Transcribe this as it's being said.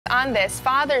on this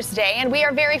Father's Day, and we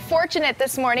are very fortunate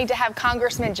this morning to have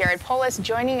Congressman Polis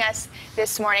joining us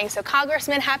this morning. So,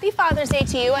 Congressman, happy Father's Day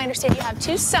to you. I understand you have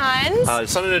two sons. A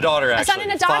son and a daughter, actually. A son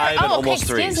and a daughter? 5 and almost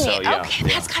 3. Excuse me. So, yeah, okay,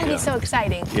 that's got to be so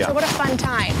exciting. Yeah. So what a fun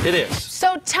time. It is.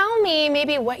 So tell me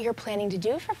maybe what you're planning to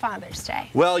do for Father's Day.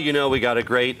 Well, you know, we got a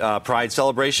great Pride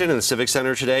celebration in the Civic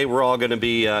Center today. We're all going to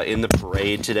be in the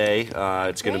parade today.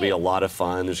 It's going to be a lot of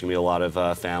fun. There's going to be a lot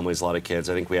of families, a lot of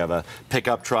kids. I think we have a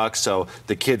pickup truck, so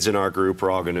the kids in our group are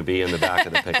all going to be in the back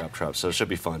of the pickup truck, so it should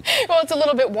be fun. Well, it's a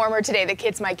little bit warmer today. The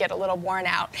kids might get a little worn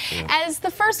out. Yeah. As the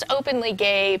first openly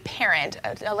gay parent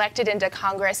elected into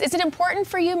Congress, is it important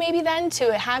for you maybe then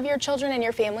to have your children and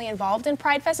your family involved in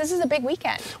Pride Fest? This is a big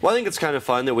weekend. Well, I think it's kind of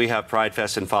fun that we have Pride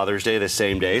Fest and Father's Day the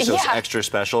same day, so it's extra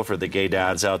special for the gay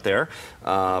dads out there.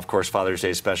 Of course, Father's Day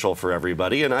is special for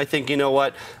everybody, and I think, you know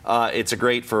what, it's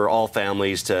great for all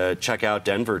families to check out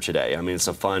Denver today. I mean, it's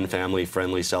a fun,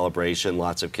 family-friendly celebration,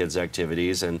 lots of kids'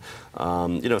 activities, and,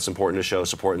 you know, it's important to show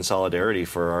support and solidarity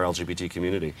for our LGBT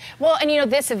community. Well, and, you know,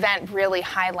 this event really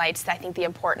highlights, I think, the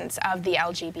importance of the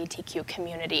LGBTQ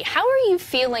community. How are you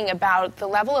feeling about the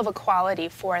level of equality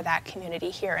for that community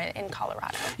here in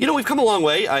Colorado? You know, we've come a long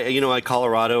way. In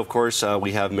Colorado, of course,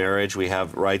 we have marriage, we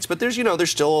have rights, but there's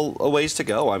still a ways to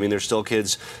go. I mean, there's still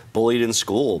kids bullied in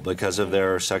school because of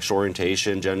their sexual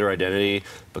orientation, gender identity,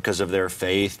 because of their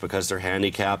faith, because they're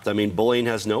handicapped. I mean, bullying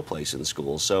has no place in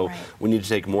school, so we need to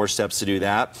take more steps to do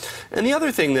that. And the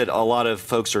other thing that a lot of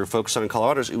folks are focused on in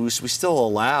Colorado is we still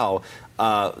allow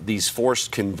these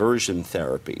forced conversion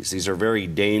therapies. These are very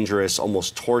dangerous,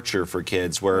 almost torture for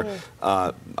kids, where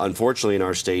unfortunately in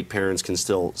our state, parents can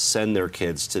still send their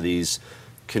kids to these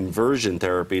conversion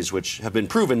therapies, which have been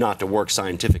proven not to work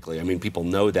scientifically. I mean, people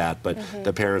know that, but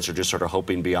the parents are just sort of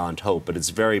hoping beyond hope. But it's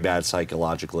very bad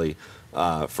psychologically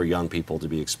for young people to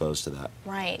be exposed to that.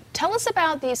 Right. Tell us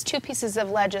about these two pieces of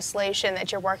legislation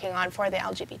that you're working on for the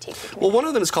LGBT community. Well, one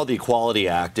of them is called the Equality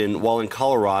Act, and while in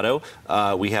Colorado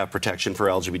we have protection for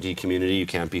LGBT community, you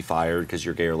can't be fired because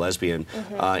you're gay or lesbian.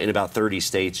 In about 30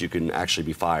 states, you can actually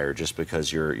be fired just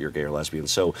because you're gay or lesbian.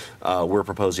 So we're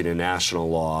proposing a national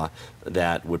law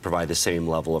that would provide the same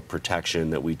level of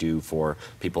protection that we do for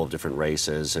people of different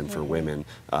races and for women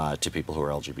to people who are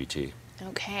LGBT.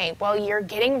 Okay, well, you're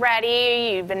getting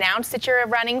ready. You've announced that you're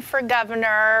running for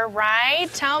governor, right?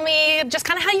 Tell me just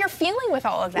kind of how you're feeling with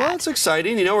all of that. Well, it's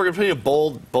exciting. You know, we're going to put in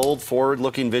a bold,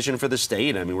 forward-looking vision for the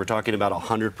state. I mean, we're talking about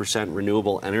 100%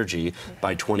 renewable energy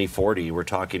by 2040. We're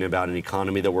talking about an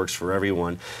economy that works for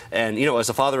everyone. And, you know, as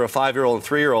a father of a 5-year-old and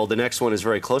 3-year-old, the next one is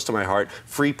very close to my heart.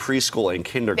 Free preschool and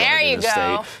kindergarten in the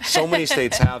state. So many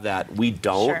states have that. We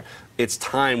don't. Sure. It's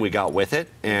time we got with it,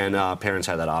 and parents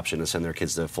had that option to send their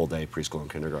kids to full-day preschool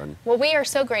and kindergarten. Well, we are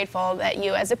so grateful that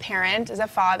you, as a parent, as a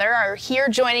father, are here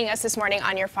joining us this morning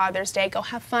on your Father's Day. Go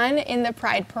have fun in the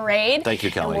Pride Parade. Thank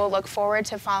you, Kelly. And we'll look forward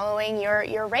to following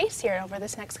your race here over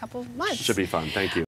this next couple of months. Should be fun. Thank you.